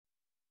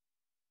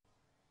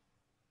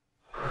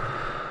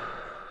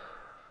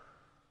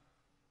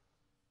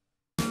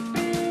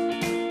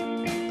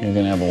You're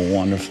gonna have a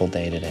wonderful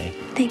day today.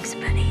 Thanks,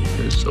 buddy.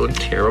 You're so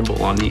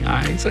terrible on the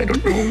eyes. I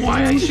don't know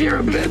why I share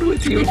a bed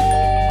with you. Hit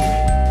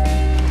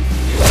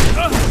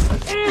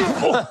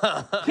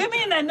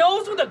me in the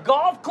nose with a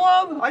golf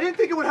club? I didn't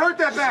think it would hurt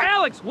that bad.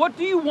 Alex, what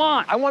do you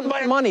want? I want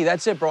my money.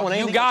 That's it, bro.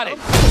 You got it.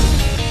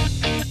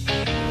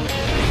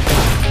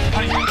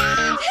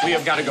 We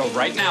have got to go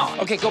right now.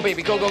 Okay, go,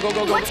 baby. Go, go, go,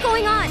 go, go. What's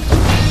going on?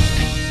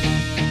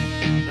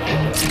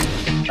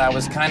 I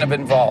was kind of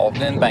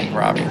involved in bank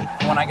robbery.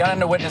 When I got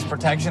into witness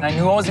protection, I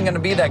knew I wasn't going to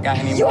be that guy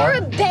anymore. You're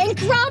a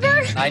bank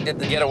robber? I did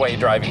the getaway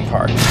driving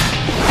part. Who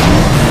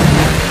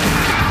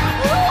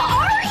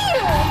are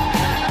you?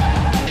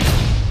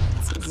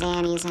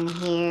 Zanny's in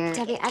here.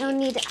 Debbie, I don't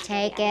need to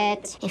take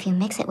it. If you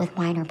mix it with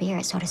wine or beer,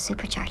 it sort of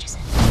supercharges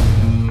it.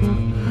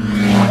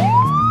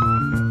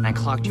 I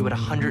clocked you at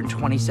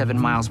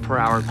 127 miles per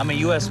hour. I'm a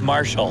U.S.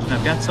 Marshal, and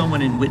I've got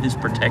someone in witness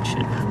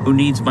protection who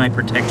needs my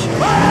protection.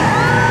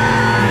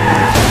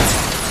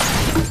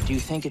 Do you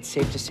think it's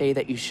safe to say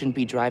that you shouldn't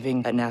be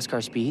driving at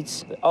NASCAR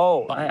speeds?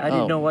 Oh, I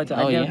didn't know what to...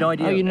 I have no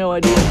idea. Oh, you no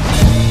idea.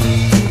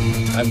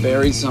 I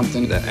buried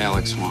something that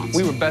Alex wants.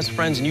 We were best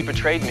friends and you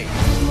betrayed me.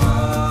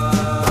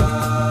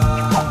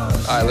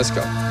 All right, let's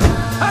go.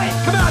 Hey,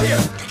 come out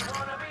here!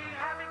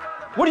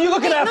 What are you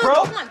looking at,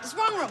 bro? Come on, this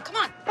wrong room, come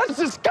on. That's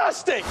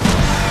disgusting!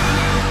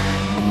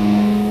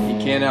 You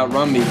can't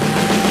outrun me.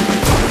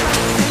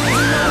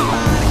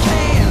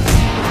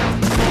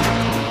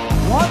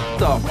 What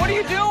the? What are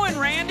you doing,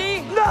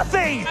 Randy?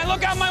 Nothing! I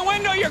look out my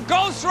window, you're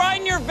ghost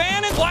riding your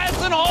van and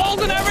blasting holes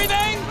and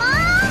everything?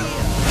 Mom!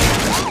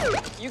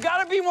 You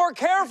gotta be more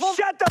careful.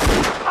 Shut the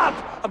up!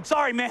 I'm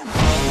sorry, man.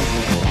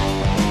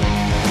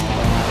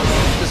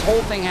 This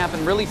whole thing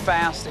happened really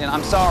fast, and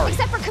I'm sorry.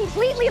 Except for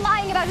completely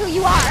lying about who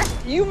you are.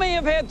 You may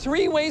have had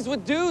 3 ways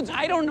with dudes.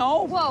 I don't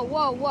know. Whoa,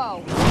 whoa,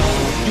 whoa.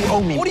 You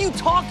owe me. What are you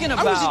talking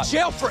about? I was in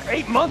jail for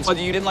 8 months. Oh,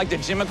 you didn't like the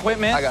gym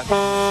equipment? I got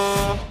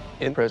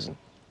in prison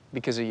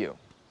because of you.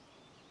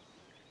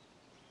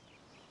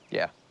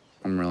 Yeah.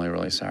 I'm really,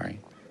 really sorry.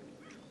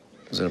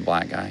 Was it a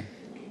black guy?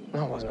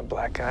 No, it wasn't a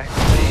black guy.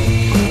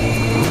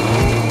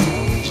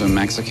 Was it a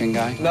Mexican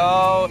guy?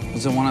 No.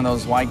 Was it one of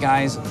those white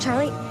guys?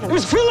 Charlie? It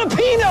was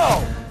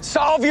Filipino!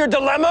 Solve your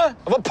dilemma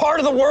of a part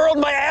of the world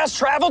my ass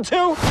traveled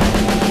to?